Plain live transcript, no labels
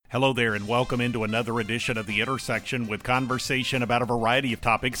Hello there, and welcome into another edition of The Intersection with conversation about a variety of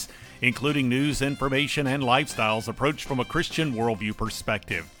topics, including news, information, and lifestyles approached from a Christian worldview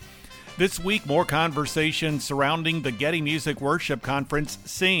perspective. This week, more conversation surrounding the Getty Music Worship Conference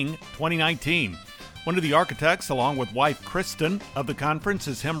Sing 2019. One of the architects, along with wife Kristen, of the conference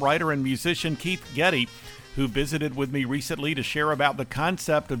is hymn writer and musician Keith Getty, who visited with me recently to share about the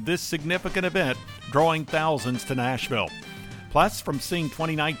concept of this significant event drawing thousands to Nashville. Plus, from Sing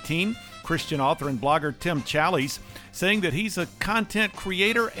 2019, Christian author and blogger Tim Challies saying that he's a content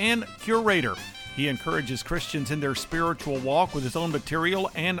creator and curator. He encourages Christians in their spiritual walk with his own material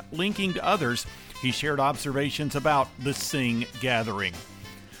and linking to others. He shared observations about the Sing gathering.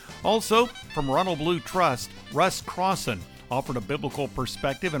 Also, from Ronald Blue Trust, Russ Crossan offered a biblical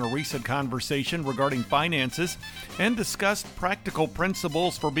perspective in a recent conversation regarding finances and discussed practical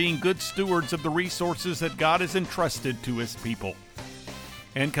principles for being good stewards of the resources that God has entrusted to His people.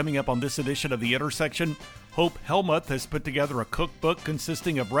 And coming up on this edition of The Intersection, Hope Helmuth has put together a cookbook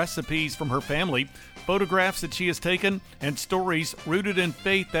consisting of recipes from her family, photographs that she has taken, and stories rooted in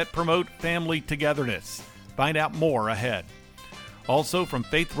faith that promote family togetherness. Find out more ahead. Also, from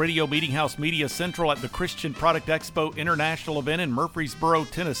Faith Radio Meeting House Media Central at the Christian Product Expo International event in Murfreesboro,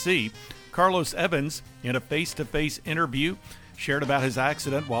 Tennessee, Carlos Evans, in a face-to-face interview, shared about his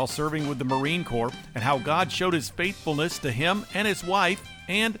accident while serving with the Marine Corps and how God showed His faithfulness to him and his wife,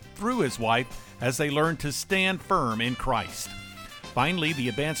 and through his wife, as they learned to stand firm in Christ. Finally, the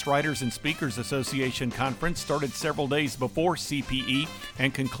Advanced Writers and Speakers Association Conference started several days before CPE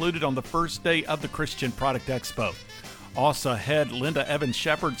and concluded on the first day of the Christian Product Expo. ASA head Linda Evans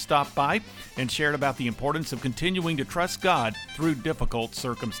Shepherd stopped by and shared about the importance of continuing to trust God through difficult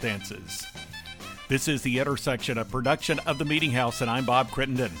circumstances. This is The Intersection, a production of the Meeting House, and I'm Bob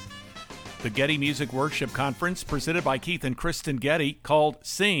Crittenden. The Getty Music Worship Conference, presented by Keith and Kristen Getty, called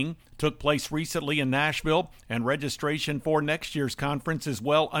Sing, took place recently in Nashville, and registration for next year's conference is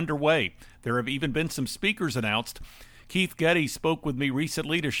well underway. There have even been some speakers announced. Keith Getty spoke with me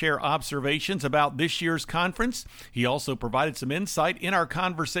recently to share observations about this year's conference. He also provided some insight in our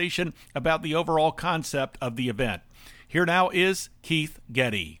conversation about the overall concept of the event. Here now is Keith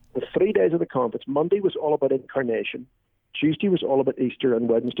Getty. The 3 days of the conference, Monday was all about incarnation, Tuesday was all about Easter, and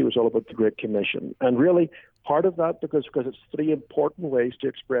Wednesday was all about the Great Commission. And really, part of that, because it's three important ways to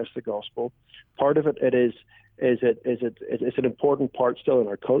express the gospel. Part of it's an important part still in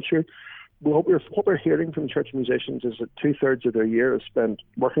our culture. What we're hearing from church musicians is that 2/3 of their year is spent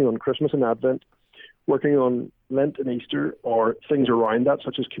working on Christmas and Advent, working on Lent and Easter, or things around that,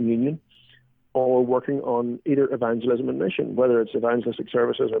 such as communion, or working on either evangelism and mission, whether it's evangelistic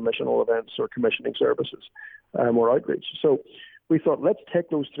services or missional events or commissioning services or outreach. So we thought, let's take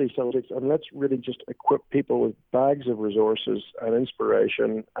those three subjects and let's really just equip people with bags of resources and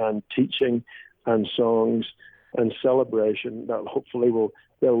inspiration and teaching and songs and celebration that hopefully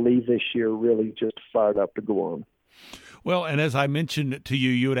they'll leave this year really just fired up to go on. Well, and as I mentioned to you,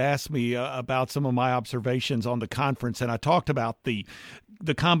 you had asked me about some of my observations on the conference, and I talked about the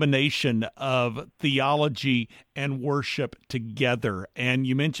combination of theology and worship together. And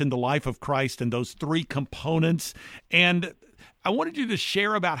you mentioned the life of Christ and those three components. And I wanted you to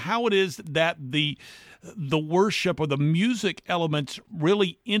share about how it is that the worship or the music elements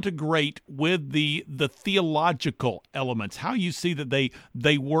really integrate with the theological elements, how you see that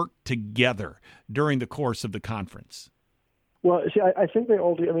they work together during the course of the conference. Well, see, I think they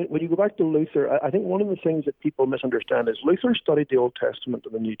all do. I mean, when you go back to Luther, I think one of the things that people misunderstand is Luther studied the Old Testament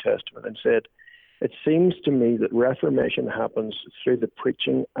and the New Testament and said, it seems to me that Reformation happens through the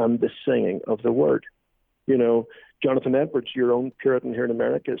preaching and the singing of the Word. You know, Jonathan Edwards, your own Puritan here in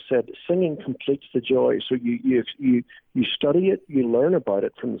America, said singing completes the joy. So you study it, you learn about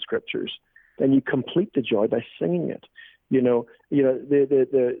it from the Scriptures, then you complete the joy by singing it. The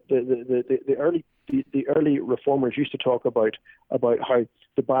early reformers used to talk about how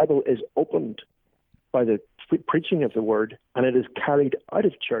the Bible is opened by the preaching of the Word, and it is carried out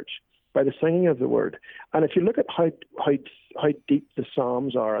of church by the singing of the Word. And if you look at how deep the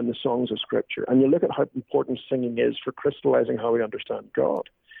Psalms are and the songs of Scripture, and you look at how important singing is for crystallizing how we understand God,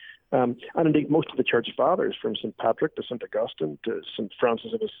 and indeed most of the church fathers, from St. Patrick to St. Augustine to St.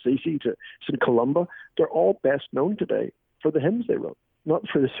 Francis of Assisi to St. Columba, they're all best known today for the hymns they wrote, not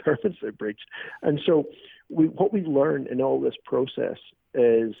for the sermons they preached. And so what we learn in all this process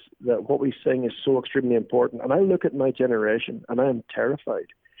is that what we sing is so extremely important. And I look at my generation and I am terrified,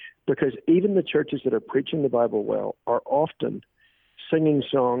 because even the churches that are preaching the Bible well are often singing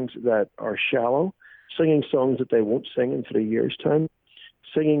songs that are shallow, singing songs that they won't sing in 3 years' time,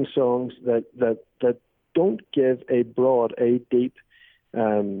 singing songs that don't give a broad, a deep,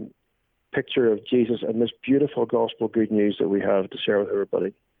 picture of Jesus and this beautiful gospel good news that we have to share with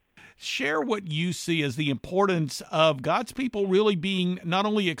everybody. Share what you see as the importance of God's people really being not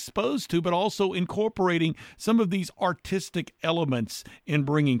only exposed to, but also incorporating some of these artistic elements in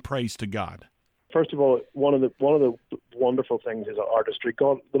bringing praise to God. First of all, one of the wonderful things is artistry.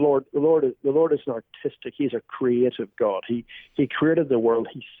 God, the Lord is an artistic. He's a creative God. He created the world.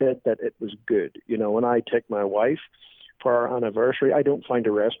 He said that it was good. You know, when I take my wife for our anniversary, I don't find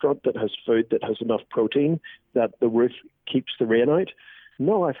a restaurant that has food that has enough protein that the roof keeps the rain out.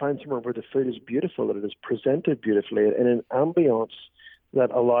 No, I find somewhere where the food is beautiful, that it is presented beautifully in an ambiance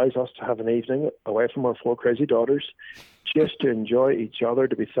that allows us to have an evening away from our 4 crazy daughters, just to enjoy each other,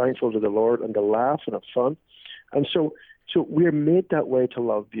 to be thankful to the Lord, and to laugh and have fun. And so we're made that way to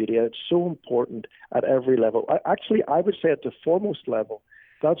love beauty, and it's so important at every level. I would say at the foremost level,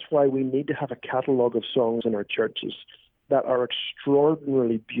 that's why we need to have a catalogue of songs in our churches that are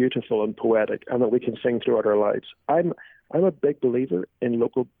extraordinarily beautiful and poetic, and that we can sing throughout our lives. I'm a big believer in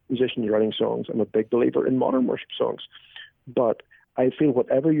local musicians writing songs. I'm a big believer in modern worship songs. But I feel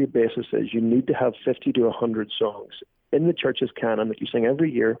whatever your basis is, you need to have 50 to 100 songs in the church's canon that you sing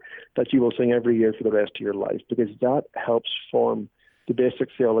every year, that you will sing every year for the rest of your life, because that helps form the basic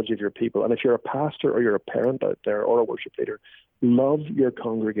theology of your people. And if you're a pastor or you're a parent out there or a worship leader, love your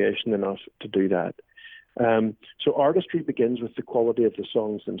congregation enough to do that. So artistry begins with the quality of the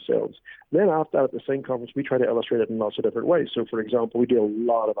songs themselves. Then after that, at the Sing Conference, we try to illustrate it in lots of different ways. So, for example, we do a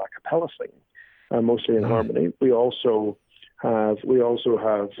lot of a cappella singing, mostly in harmony. We also have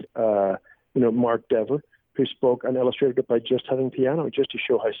Mark Dever, who spoke and illustrated it by just having piano, just to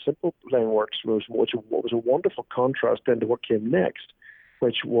show how simple playing works, what was a wonderful contrast then to what came next,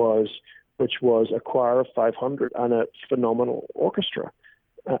 which was a choir of 500 and a phenomenal orchestra.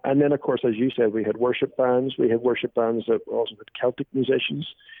 And then, of course, as you said, we had worship bands. We had worship bands that also had Celtic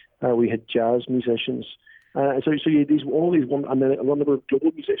musicians. We had jazz musicians. So you had and then a number of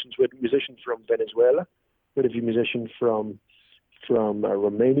global musicians. We had a musician from Venezuela. We had a musician from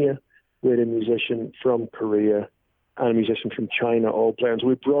Romania. We had a musician from Korea and a musician from China, all playing. So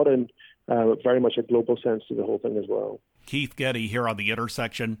we brought in very much a global sense to the whole thing as well. Keith Getty here on The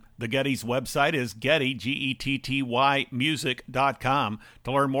Intersection. The Getty's website is Getty, Getty music.com.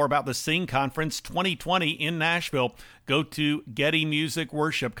 To learn more about the Sing Conference 2020 in Nashville, go to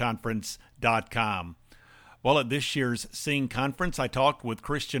gettymusicworshipconference.com. Well, at this year's Sing Conference, I talked with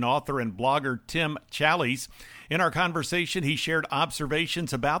Christian author and blogger Tim Challies. In our conversation, he shared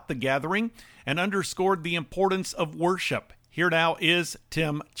observations about the gathering and underscored the importance of worship. Here now is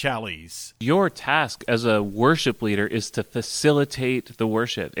Tim Challies. Your task as a worship leader is to facilitate the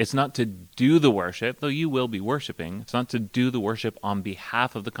worship. It's not to do the worship, though you will be worshiping. It's not to do the worship on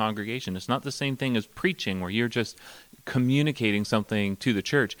behalf of the congregation. It's not the same thing as preaching, where you're just communicating something to the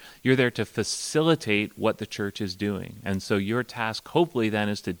church. You're there to facilitate what the church is doing. And so your task, hopefully, then,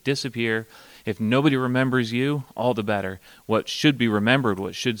 is to disappear. If nobody remembers you, all the better. What should be remembered,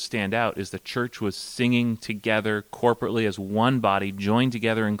 what should stand out, is the church was singing together corporately as one body, joined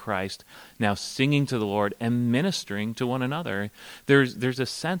together in Christ, now singing to the Lord and ministering to one another. There's a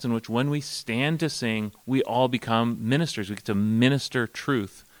sense in which when we stand to sing, we all become ministers. We get to minister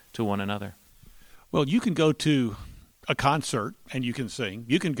truth to one another. Well, you can go to a concert and you can sing.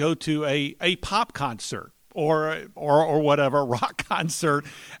 You can go to a pop concert or whatever, rock concert,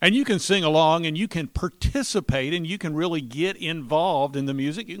 and you can sing along and you can participate and you can really get involved in the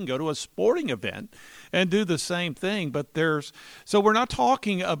music. You can go to a sporting event and do the same thing. So we're not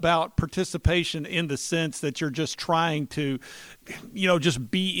talking about participation in the sense that you're just trying to,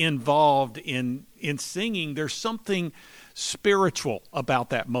 just be involved in singing. There's something spiritual about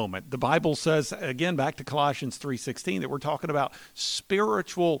that moment. The Bible says, again, back to Colossians 3:16, that we're talking about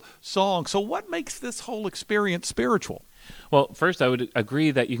spiritual songs. So what makes this whole experience spiritual? Well, first, I would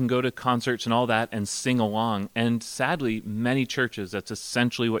agree that you can go to concerts and all that and sing along. And sadly, many churches, that's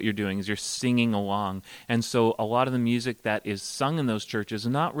essentially what you're doing, is you're singing along. And so a lot of the music that is sung in those churches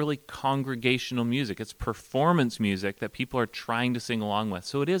is not really congregational music. It's performance music that people are trying to sing along with.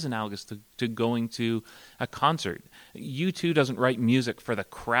 So it is analogous to going to a concert. U2 doesn't write music for the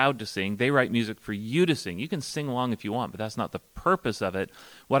crowd to sing. They write music for you to sing. You can sing along if you want, but that's not the purpose of it.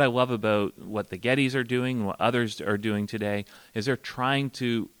 What I love about what the Gettys are doing and what others are doing today is they're trying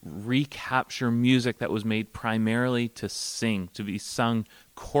to recapture music that was made primarily to sing, to be sung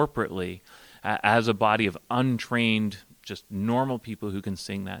corporately as a body of untrained, just normal people who can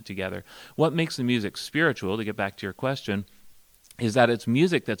sing that together. What makes the music spiritual, to get back to your question, is that it's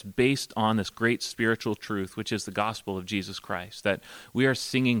music that's based on this great spiritual truth, which is the gospel of Jesus Christ, that we are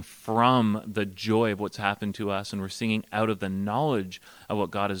singing from the joy of what's happened to us, and we're singing out of the knowledge of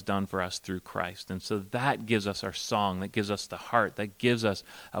what God has done for us through Christ. And so that gives us our song, that gives us the heart, that gives us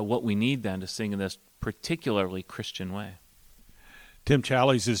what we need then to sing in this particularly Christian way. Tim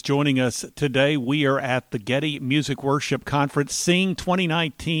Challies is joining us today. We are at the Getty Music Worship Conference, Sing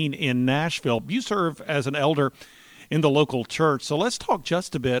 2019 in Nashville. You serve as an elder in the local church. So let's talk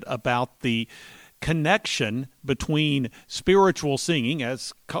just a bit about the connection between spiritual singing,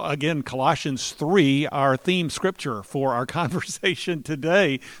 as, again, Colossians 3, our theme scripture for our conversation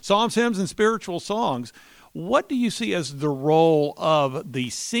today, psalms, hymns, and spiritual songs. What do you see as the role of the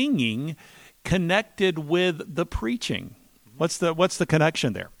singing connected with the preaching? What's the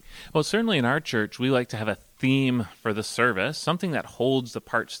connection there? Well, certainly in our church, we like to have a theme for the service, something that holds the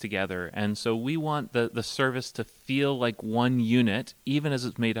parts together. And so we want the service to feel like one unit, even as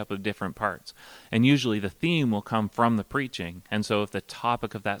it's made up of different parts. And usually the theme will come from the preaching. And so if the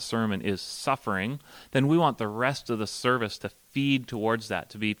topic of that sermon is suffering, then we want the rest of the service to feed towards that,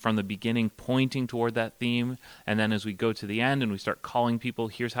 to be from the beginning pointing toward that theme. And then as we go to the end and we start calling people,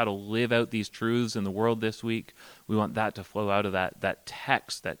 here's how to live out these truths in the world this week, we want that to flow out of that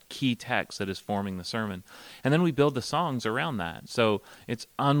text, that key text that is forming the sermon. And then we build the songs around that. So it's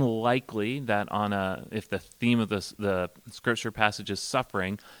unlikely that if the theme of the scripture passage is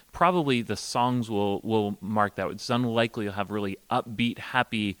suffering, probably the songs will mark that. It's unlikely to have really upbeat,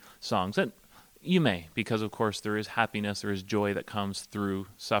 happy songs. And you may, because of course there is happiness, there is joy that comes through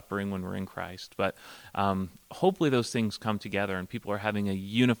suffering when we're in Christ. But hopefully those things come together and people are having a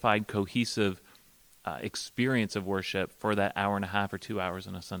unified, cohesive experience of worship for that hour and a half or 2 hours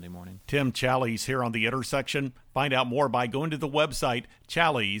on a Sunday morning. Tim Challies here on The Intersection. Find out more by going to the website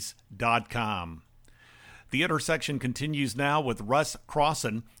challies.com. The Intersection continues now with Russ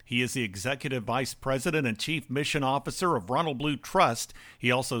Crossan. He is the Executive Vice President and Chief Mission Officer of Ronald Blue Trust.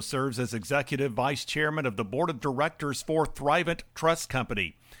 He also serves as Executive Vice Chairman of the Board of Directors for Thrivent Trust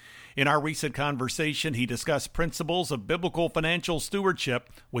Company. In our recent conversation, he discussed principles of biblical financial stewardship,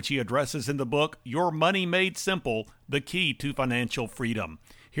 which he addresses in the book, Your Money Made Simple, The Key to Financial Freedom.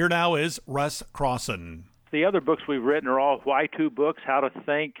 Here now is Russ Crossan. The other books we've written are all why-to books, how to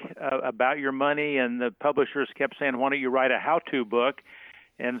think about your money, and the publishers kept saying, why don't you write a how-to book?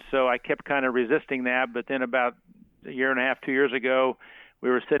 And so I kept kind of resisting that, but then about a year and a half, 2 years ago, we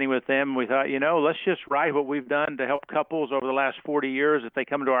were sitting with them, and we thought, let's just write what we've done to help couples over the last 40 years if they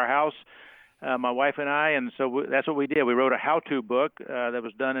come to our house, my wife and I, and so that's what we did. We wrote a how-to book that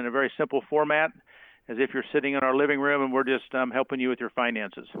was done in a very simple format, as if you're sitting in our living room and we're just helping you with your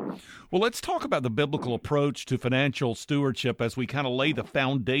finances. Well, let's talk about the biblical approach to financial stewardship as we kind of lay the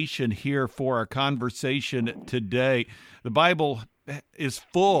foundation here for our conversation today. The Bible is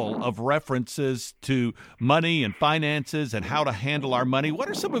full of references to money and finances and how to handle our money. What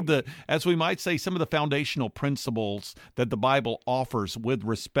are some of the, as we might say, some of the foundational principles that the Bible offers with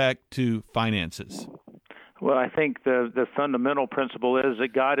respect to finances? Well, I think the fundamental principle is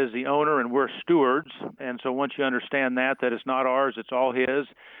that God is the owner and we're stewards. And so once you understand that it's not ours, it's all His,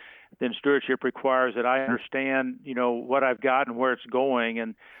 then stewardship requires that I understand, what I've got and where it's going.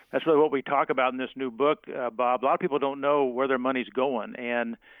 And that's really what we talk about in this new book, Bob. A lot of people don't know where their money's going.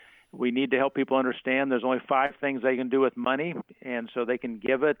 And we need to help people understand there's only 5 things they can do with money. And so they can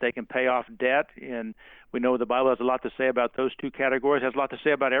give it, they can pay off debt. And we know the Bible has a lot to say about those 2 categories. It has a lot to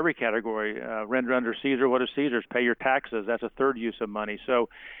say about every category. Render unto Caesar what is Caesar's. Pay your taxes. That's a third use of money. So,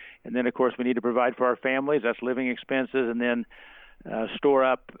 and then, of course, we need to provide for our families. That's living expenses. And then store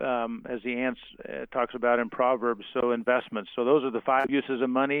up, as the Ants talks about in Proverbs, so investments. So those are the 5 uses of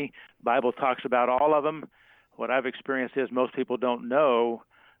money. The Bible talks about all of them. What I've experienced is most people don't know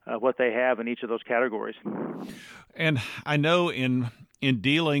what they have in each of those categories. And I know in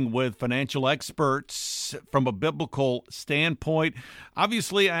dealing with financial experts from a biblical standpoint,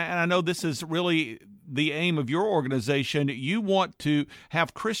 obviously, and I know this is really the aim of your organization, you want to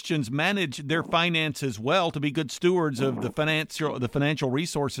have Christians manage their finances well, to be good stewards of the financial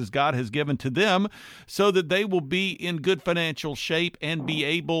resources God has given to them, so that they will be in good financial shape and be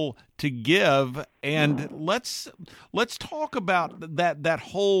able to give. And let's talk about that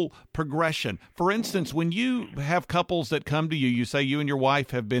whole progression. For instance, when you have couples that come to you, you say you and your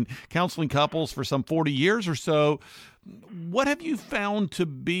wife have been counseling couples for some 40 years or so. What have you found to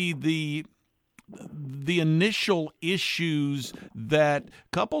be the initial issues that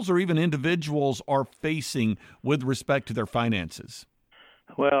couples or even individuals are facing with respect to their finances?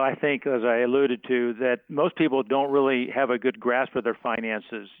 Well, I think, as I alluded to, that most people don't really have a good grasp of their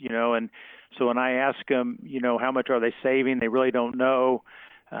finances, and so when I ask them, how much are they saving, they really don't know.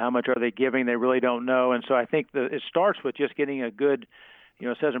 How much are they giving, they really don't know. And so I think that it starts with just getting a good,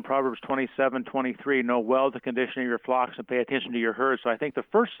 it says in Proverbs 27:23, know well the condition of your flocks and pay attention to your herds. So I think the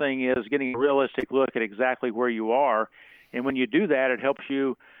first thing is getting a realistic look at exactly where you are. And when you do that, it helps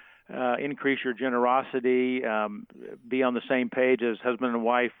you increase your generosity, be on the same page as husband and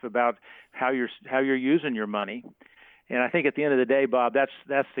wife about how you're using your money. And I think at the end of the day, Bob,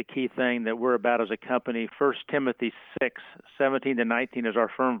 that's the key thing that we're about as a company. 1 Timothy 6:17-19 is our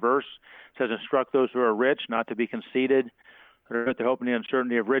firm verse. It says, instruct those who are rich not to be conceited, or with the hope and the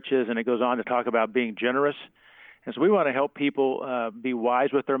uncertainty of riches. And it goes on to talk about being generous. And so we want to help people be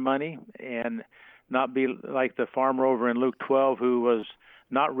wise with their money and not be like the farmer over in Luke 12 who was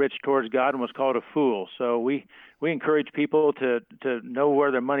not rich towards God and was called a fool. So we encourage people to know where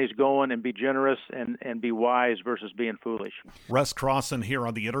their money's going and be generous and be wise versus being foolish. Russ Crossan here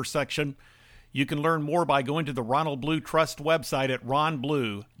on The Intersection. You can learn more by going to the Ronald Blue Trust website at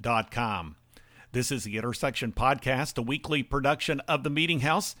ronblue.com. This is The Intersection Podcast, a weekly production of The Meeting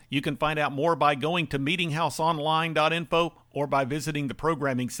House. You can find out more by going to meetinghouseonline.info or by visiting the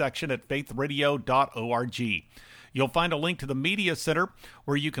programming section at faithradio.org. You'll find a link to the Media Center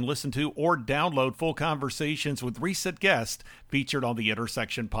where you can listen to or download full conversations with recent guests featured on the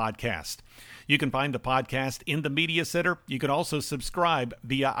Intersection Podcast. You can find the podcast in the Media Center. You can also subscribe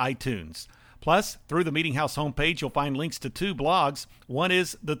via iTunes. Plus, through the Meeting House homepage, you'll find links to 2 blogs. One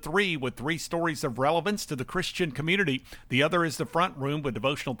is The Three, with 3 stories of relevance to the Christian community. The other is The Front Room, with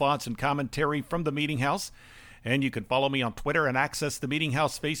devotional thoughts and commentary from the Meeting House. And you can follow me on Twitter and access the Meeting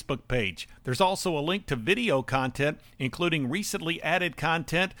House Facebook page. There's also a link to video content, including recently added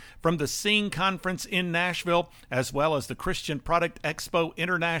content from the Sing Conference in Nashville, as well as the Christian Product Expo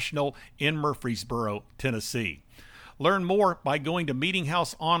International in Murfreesboro, Tennessee. Learn more by going to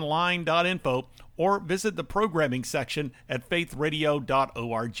meetinghouseonline.info or visit the programming section at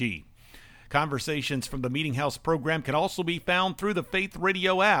faithradio.org. Conversations from the Meeting House program can also be found through the Faith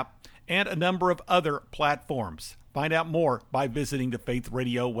Radio app and a number of other platforms. Find out more by visiting the Faith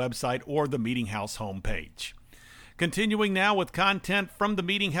Radio website or the Meeting House homepage. Continuing now with content from the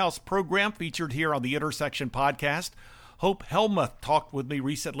Meeting House program featured here on the Intersection Podcast, Hope Helmuth talked with me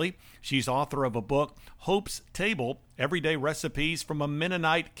recently. She's author of a book, Hope's Table, Everyday Recipes from a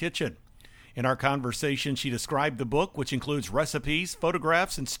Mennonite Kitchen. In our conversation, she described the book, which includes recipes,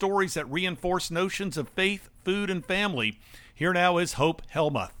 photographs, and stories that reinforce notions of faith, food, and family. Here now is Hope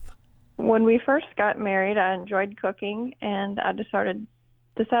Helmuth. When we first got married, I enjoyed cooking, and I decided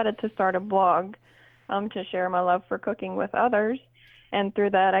to start a blog to share my love for cooking with others. And through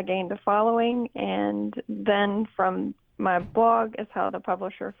that, I gained a following, and then from my blog is how the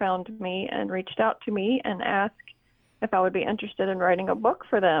publisher found me and reached out to me and asked if I would be interested in writing a book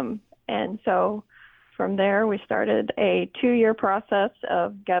for them. And so from there, we started a 2-year process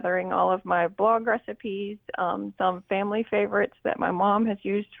of gathering all of my blog recipes, some family favorites that my mom has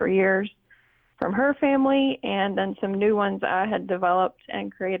used for years from her family, and then some new ones I had developed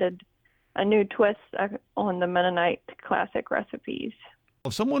and created a new twist on the Mennonite classic recipes.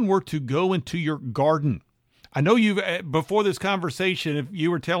 If someone were to go into your garden, I know before this conversation, if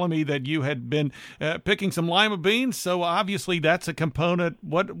you were telling me that you had been picking some lima beans, so obviously that's a component.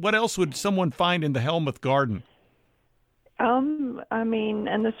 What else would someone find in the Helmuth garden? I mean,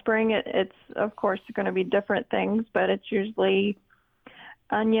 in the spring, it's of course going to be different things, but it's usually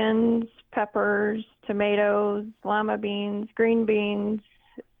onions, peppers, tomatoes, lima beans, green beans,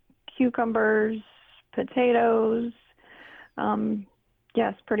 cucumbers, potatoes,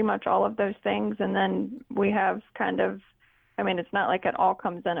 yes, pretty much all of those things. And then we have it's not like it all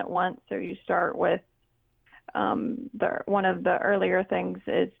comes in at once. So you start with one of the earlier things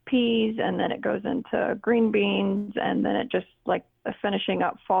is peas, and then it goes into green beans, and then it just like finishing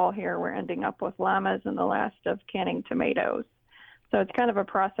up fall here, we're ending up with limas and the last of canning tomatoes. So it's kind of a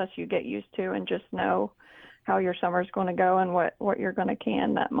process you get used to and just know how your summer's going to go and what you're going to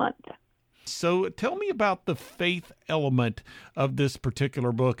can that month. So tell me about the faith element of this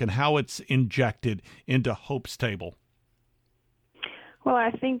particular book and how it's injected into Hope's Table. Well, I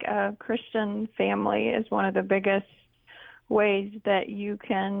think a Christian family is one of the biggest ways that you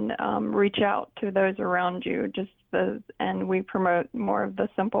can reach out to those around you. And we promote more of the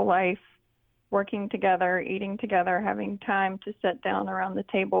simple life, working together, eating together, having time to sit down around the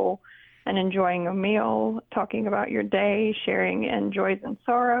table and enjoying a meal, talking about your day, sharing in joys and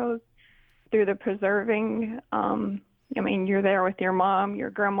sorrows. Through the preserving, you're there with your mom, your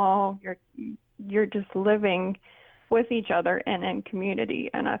grandma, you're just living with each and in community.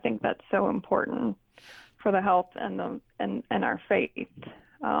 And I think that's so important for the health and our faith.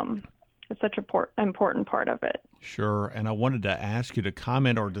 It's such an important part of it. Sure. And I wanted to ask you to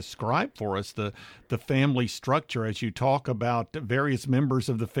comment or describe for us the family structure as you talk about various members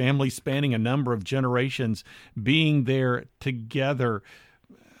of the family spanning a number of generations being there together.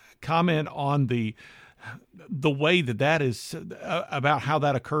 Comment on the way that is about how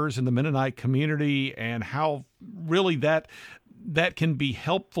that occurs in the Mennonite community and how really that can be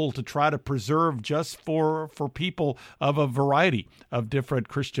helpful to try to preserve just for people of a variety of different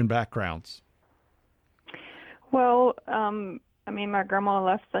Christian backgrounds. Well, my grandma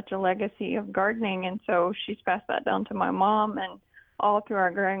left such a legacy of gardening, and so she's passed that down to my mom, and all through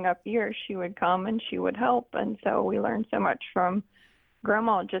our growing up years, she would come and she would help, and so we learned so much from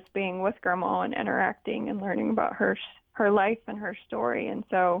Grandma, just being with Grandma and interacting and learning about her life and her story. And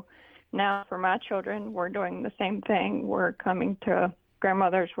so now for my children, we're doing the same thing. We're coming to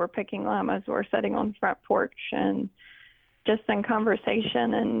grandmother's, we're picking llamas, we're sitting on the front porch and just in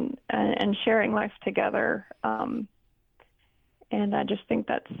conversation and sharing life together. And I just think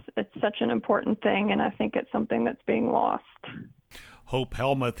it's such an important thing, and I think it's something that's being lost. Hope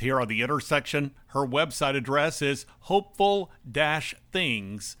Hellmuth here on The Intersection. Her website address is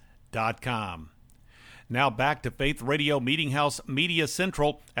hopeful-things.com. Now back to Faith Radio Meeting House Media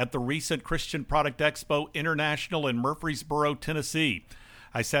Central at the recent Christian Product Expo International in Murfreesboro, Tennessee.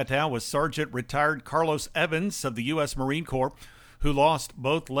 I sat down with Sergeant Retired Carlos Evans of the U.S. Marine Corps, who lost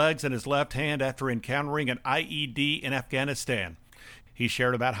both legs and his left hand after encountering an IED in Afghanistan. He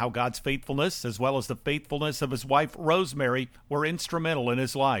shared about how God's faithfulness, as well as the faithfulness of his wife, Rosemary, were instrumental in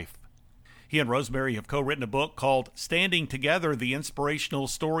his life. He and Rosemary have co-written a book called Standing Together, the inspirational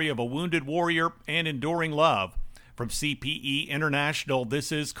story of a wounded warrior and enduring love. From CPE International,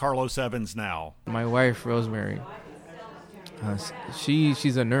 this is Carlos Evans now. My wife, Rosemary,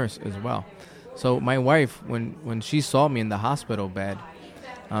 she's a nurse as well. So my wife, when she saw me in the hospital bed,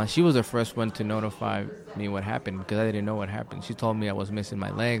 she was the first one to notify me what happened because I didn't know what happened. She told me I was missing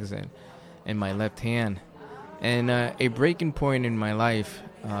my legs and my left hand. And a breaking point in my life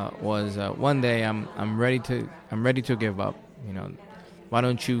was one day I'm ready to give up. You know, why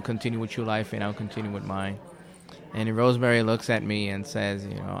don't you continue with your life and I'll continue with mine? And Rosemary looks at me and says,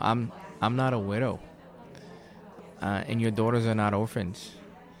 you know, I'm not a widow, and your daughters are not orphans.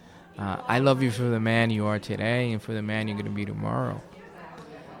 I love you for the man you are today and for the man you're going to be tomorrow.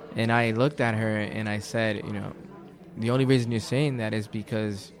 And I looked at her and I said, you know, the only reason you're saying that is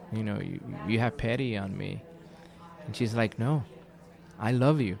because, you know, you have pity on me. And she's like, no, I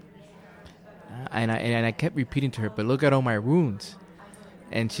love you. And I kept repeating to her, but look at all my wounds.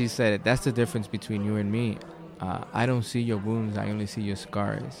 And she said, that's the difference between you and me. I don't see your wounds. I only see your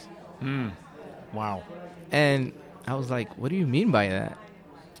scars. Wow. And I was like, what do you mean by that?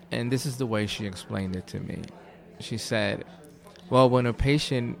 And this is the way she explained it to me. She said, well, when a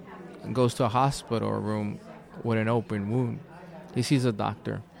patient goes to a hospital room with an open wound, he sees a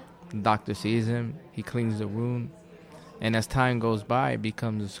doctor. The doctor sees him, he cleans the wound, and as time goes by, it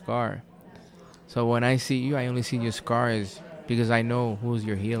becomes a scar. So when I see you, I only see your scars because I know who's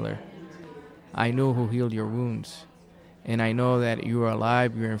your healer. I know who healed your wounds, and I know that you are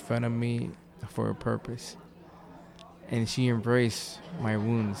alive, you're in front of me for a purpose. And she embraced my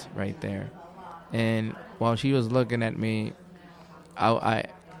wounds right there. And while she was looking at me, I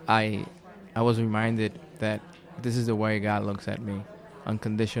was reminded that this is the way God looks at me,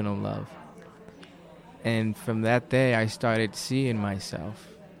 unconditional love. And from that day, I started seeing myself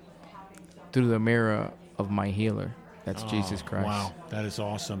through the mirror of my healer. That's Jesus Christ. Wow, that is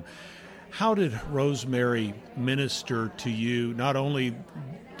awesome. How did Rosemary minister to you, not only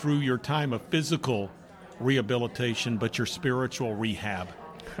through your time of physical rehabilitation, but your spiritual rehab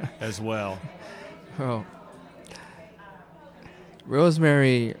as well? Oh,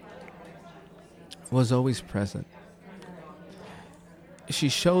 Rosemary was always present. She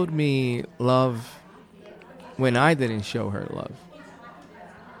showed me love when I didn't show her love.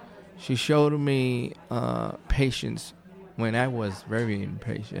 She showed me patience when I was very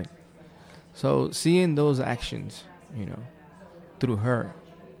impatient. So seeing those actions, you know, through her,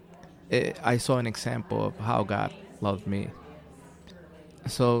 I saw an example of how God loved me.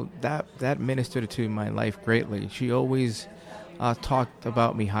 So that ministered to my life greatly. She always talked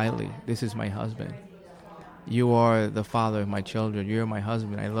about me highly. This is my husband. You are the father of my children. You're my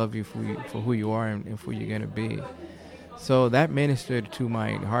husband. I love you for who you are and for who you're going to be. So that ministered to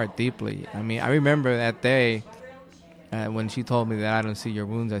my heart deeply. I mean, I remember that day when she told me that I don't see your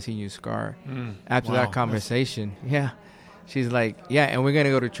wounds, I see your scar. After that conversation, she's like, yeah, and we're going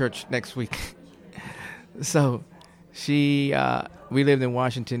to go to church next week. So We lived in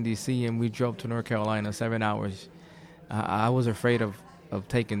Washington, D.C., and we drove to North Carolina 7 hours. I was afraid of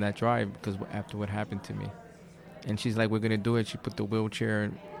taking that drive because after what happened to me. And she's like, we're going to do it. She put the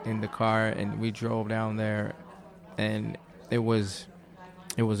wheelchair in the car, and we drove down there, and it was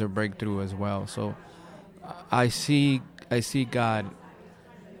a breakthrough as well. So I see God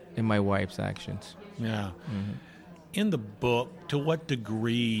in my wife's actions. Yeah. Mm-hmm. In the book, to what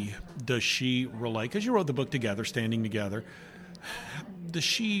degree does she relate? Because you wrote the book together, standing together.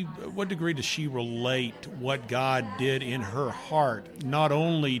 What degree does she relate what God did in her heart, not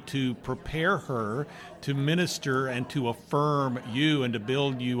only to prepare her to minister and to affirm you and to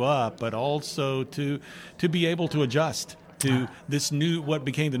build you up, but also to be able to adjust to this what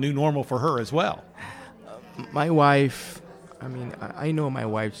became the new normal for her as well? My wife, I know my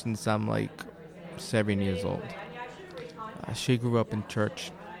wife since I'm like 7 years old. She grew up in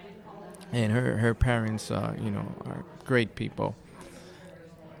church, and her parents, are great people.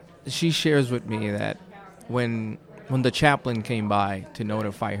 She shares with me that when the chaplain came by to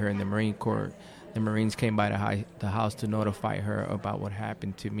notify her in the Marine Corps, the Marines came by the house to notify her about what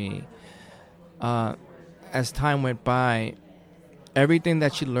happened to me. As time went by, everything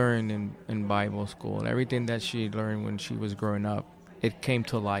that she learned in Bible school and everything that she learned when she was growing up, it came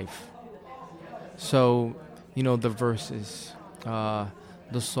to life. So, the verses, the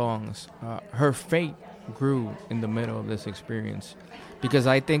songs, her faith grew in the middle of this experience. Because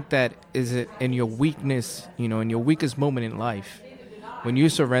I think that is it in your weakness, in your weakest moment in life, when you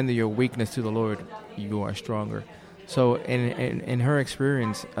surrender your weakness to the Lord, you are stronger. So in her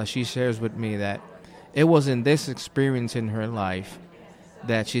experience, she shares with me that it was in this experience in her life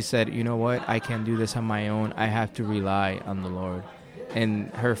that she said, you know what, I can't do this on my own. I have to rely on the Lord.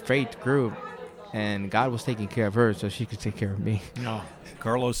 And her faith grew, and God was taking care of her so she could take care of me. No.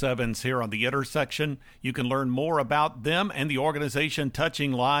 Carlos Evans here on The Intersection. You can learn more about them and the organization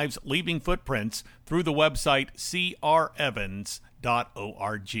Touching Lives, Leaving Footprints through the website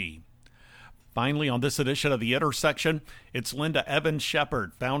crevans.org. Finally, on this edition of The Intersection, it's Linda Evans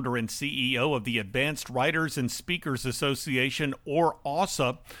Shepard, founder and CEO of the Advanced Writers and Speakers Association, or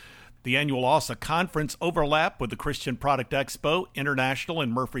AWSA. The annual AWSA conference overlapped with the Christian Product Expo International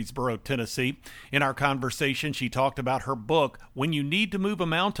in Murfreesboro, Tennessee. In our conversation, she talked about her book, When You Need to Move a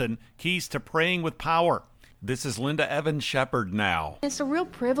Mountain, Keys to Praying with Power. This is Linda Evans Shepard now. It's a real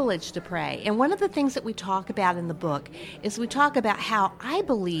privilege to pray. And one of the things that we talk about in the book is we talk about how I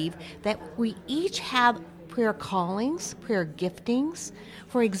believe that we each have prayer callings, prayer giftings.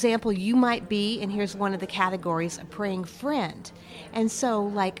 For example, you might be, and here's one of the categories, a praying friend. And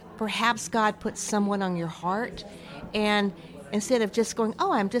so, perhaps God puts someone on your heart, and instead of just going,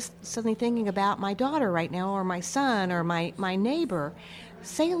 I'm just suddenly thinking about my daughter right now, or my son, or my neighbor,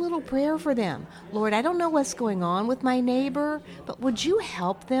 say a little prayer for them. Lord, I don't know what's going on with my neighbor, but would you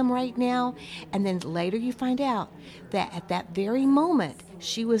help them right now? And then later you find out that at that very moment,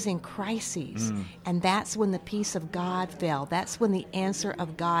 she was in crises. And that's when the peace of God fell. That's when the answer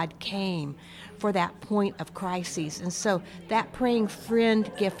of God came for that point of crises. And so that praying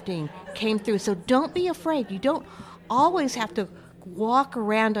friend gifting came through. So don't be afraid. You don't always have to walk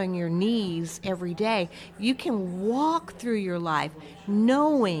around on your knees every day. You can walk through your life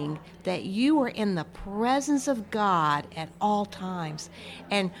knowing that you are in the presence of God at all times.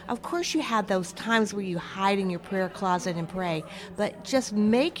 And of course you have those times where you hide in your prayer closet and pray, but just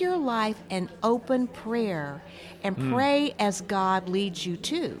make your life an open prayer and pray as God leads you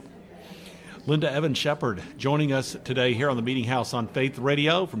to. Linda Evans Shepard joining us today here on the Meeting House on Faith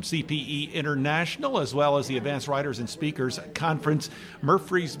Radio from CPE International, as well as the Advanced Writers and Speakers Conference,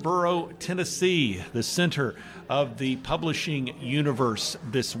 Murfreesboro, Tennessee, the center of the publishing universe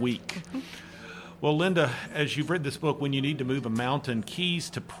this week. Well, Linda, as you've read this book, When You Need to Move a Mountain,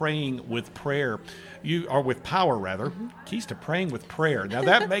 Keys to Praying with Prayer, with power rather, Keys to Praying with Prayer. Now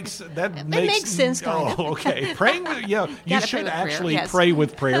that makes sense. Kind of. Okay. Praying, you should actually pray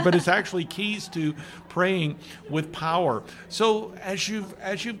with prayer, but it's actually keys to praying with power. So as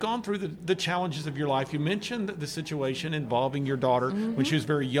you've gone through the challenges of your life, you mentioned the situation involving your daughter when she was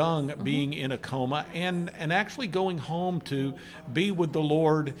very young, being in a coma, and actually going home to be with the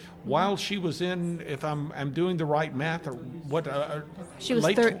Lord while she was in, if I'm doing the right math, or what? She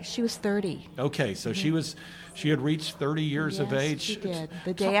was 30. Okay, so she had reached 30 years of age. She did.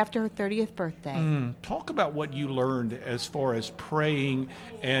 The day after her 30th birthday. Talk about what you learned as far as praying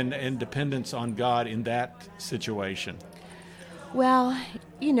and dependence on God in that situation. Well,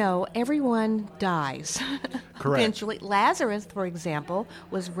 everyone dies. Correct. Eventually. Lazarus, for example,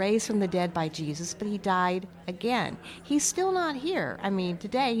 was raised from the dead by Jesus, but he died again. He's still not here.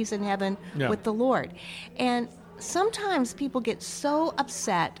 Today he's in heaven with the Lord. And sometimes people get so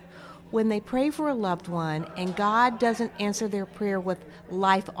upset when they pray for a loved one and God doesn't answer their prayer with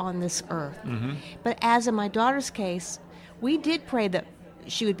life on this earth. Mm-hmm. But as in my daughter's case, we did pray that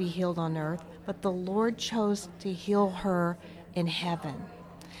she would be healed on earth, but the Lord chose to heal her in heaven.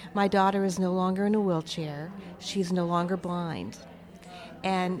 My daughter is no longer in a wheelchair. She's no longer blind.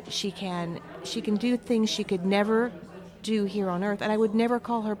 And she can do things she could never do here on earth, and I would never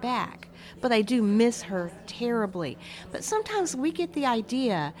call her back. But I do miss her terribly. But sometimes we get the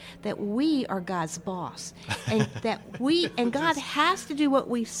idea that we are God's boss, and and God has to do what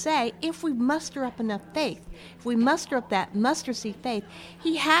we say if we muster up enough faith. If we muster up that mustard seed faith,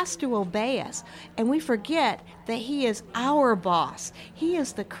 He has to obey us. And we forget that He is our boss. He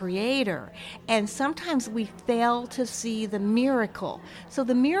is the creator. And sometimes we fail to see the miracle. So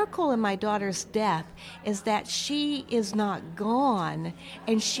the miracle in my daughter's death is that she is not gone,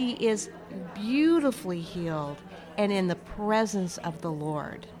 and she is beautifully healed and in the presence of the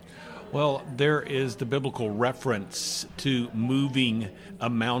Lord. Well, there is the biblical reference to moving a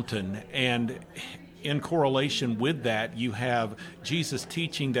mountain, and in correlation with that, you have Jesus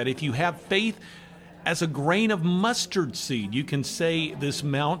teaching that if you have faith as a grain of mustard seed, you can say this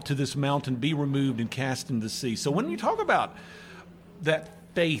mountain, be removed and cast into the sea. So when you talk about that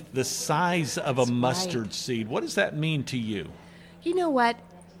faith, the size of a mustard seed, what does that mean to you? You know what?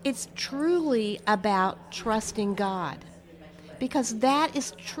 It's truly about trusting God, because that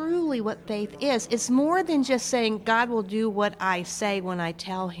is truly what faith is. It's more than just saying God will do what I say when I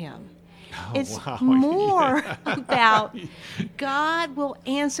tell Him. It's more about God will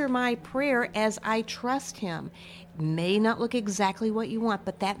answer my prayer as I trust Him. It may not look exactly what you want,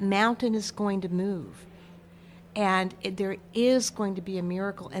 but that mountain is going to move. And there is going to be a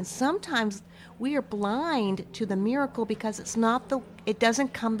miracle. And sometimes we are blind to the miracle because it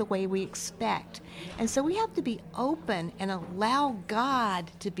doesn't come the way we expect. And so we have to be open and allow God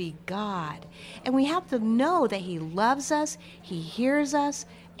to be God. And we have to know that He loves us, He hears us,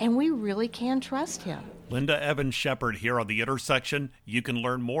 and we really can trust Him. Linda Evans Shepherd here on The Intersection. You can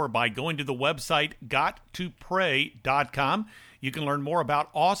learn more by going to the website gottopray.com. You can learn more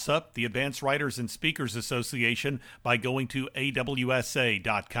about AWSA, the Advanced Writers and Speakers Association, by going to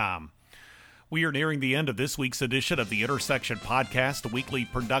awsa.com. We are nearing the end of this week's edition of the Intersection Podcast, a weekly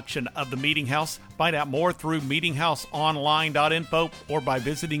production of the Meeting House. Find out more through meetinghouseonline.info or by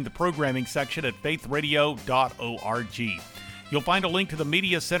visiting the programming section at faithradio.org. You'll find a link to the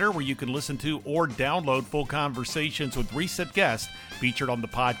Media Center where you can listen to or download full conversations with recent guests featured on the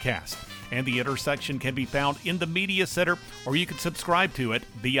podcast. And the Intersection can be found in the Media Center, or you can subscribe to it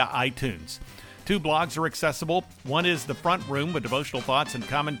via iTunes. 2 blogs are accessible. One is The Front Room with devotional thoughts and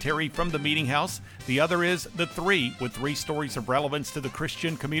commentary from the Meeting House. The other is The 3 with 3 stories of relevance to the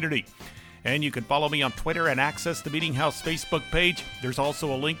Christian community. And you can follow me on Twitter and access the Meeting House Facebook page. There's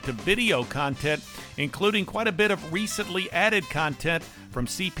also a link to video content, including quite a bit of recently added content from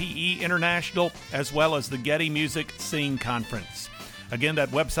CPE International, as well as the Getty Music Sing Conference. Again, that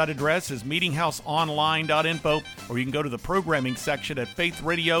website address is meetinghouseonline.info, or you can go to the programming section at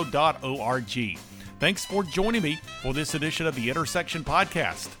faithradio.org. Thanks for joining me for this edition of the Intersection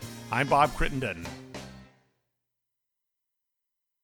Podcast. I'm Bob Crittenden.